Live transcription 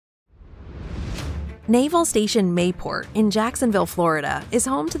Naval Station Mayport in Jacksonville, Florida, is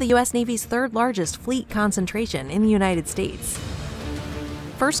home to the U.S. Navy's third-largest fleet concentration in the United States.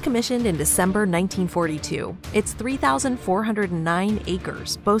 First commissioned in December 1942, its 3,409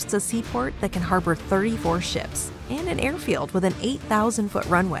 acres boasts a seaport that can harbor 34 ships and an airfield with an 8,000-foot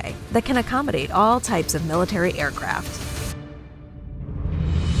runway that can accommodate all types of military aircraft.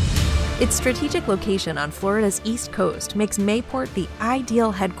 Its strategic location on Florida's east coast makes Mayport the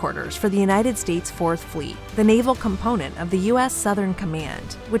ideal headquarters for the United States Fourth Fleet, the naval component of the U.S. Southern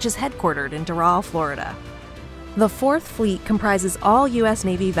Command, which is headquartered in Doral, Florida. The Fourth Fleet comprises all U.S.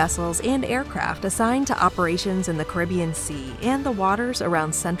 Navy vessels and aircraft assigned to operations in the Caribbean Sea and the waters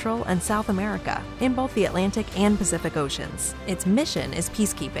around Central and South America, in both the Atlantic and Pacific Oceans. Its mission is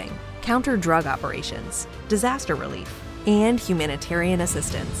peacekeeping, counter-drug operations, disaster relief, and humanitarian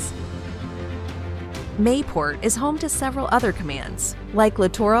assistance. Mayport is home to several other commands, like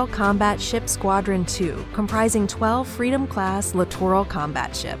Littoral Combat Ship Squadron 2, comprising 12 Freedom-class littoral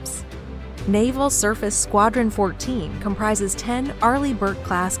combat ships. Naval Surface Squadron 14 comprises 10 Arleigh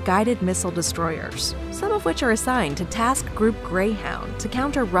Burke-class guided missile destroyers, some of which are assigned to Task Group Greyhound to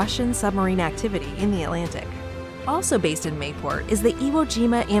counter Russian submarine activity in the Atlantic. Also based in Mayport is the Iwo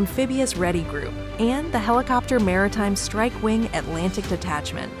Jima Amphibious Ready Group and the Helicopter Maritime Strike Wing Atlantic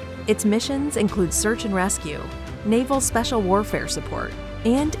Detachment. Its missions include search and rescue, naval special warfare support,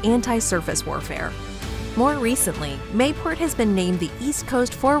 and anti-surface warfare. More recently, Mayport has been named the East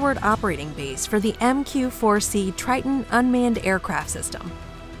Coast Forward Operating Base for the MQ-4C Triton Unmanned Aircraft System.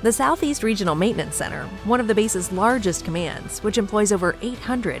 The Southeast Regional Maintenance Center, one of the base's largest commands, which employs over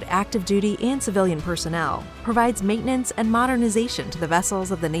 800 active duty and civilian personnel, provides maintenance and modernization to the vessels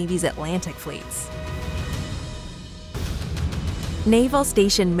of the Navy's Atlantic fleets. Naval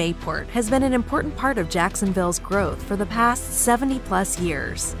Station Mayport has been an important part of Jacksonville's growth for the past 70-plus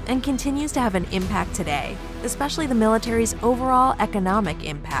years and continues to have an impact today, especially the military's overall economic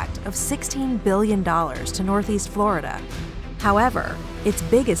impact of $16 billion to Northeast Florida. However, its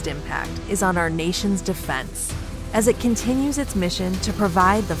biggest impact is on our nation's defense, as it continues its mission to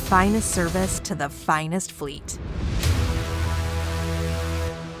provide the finest service to the finest fleet.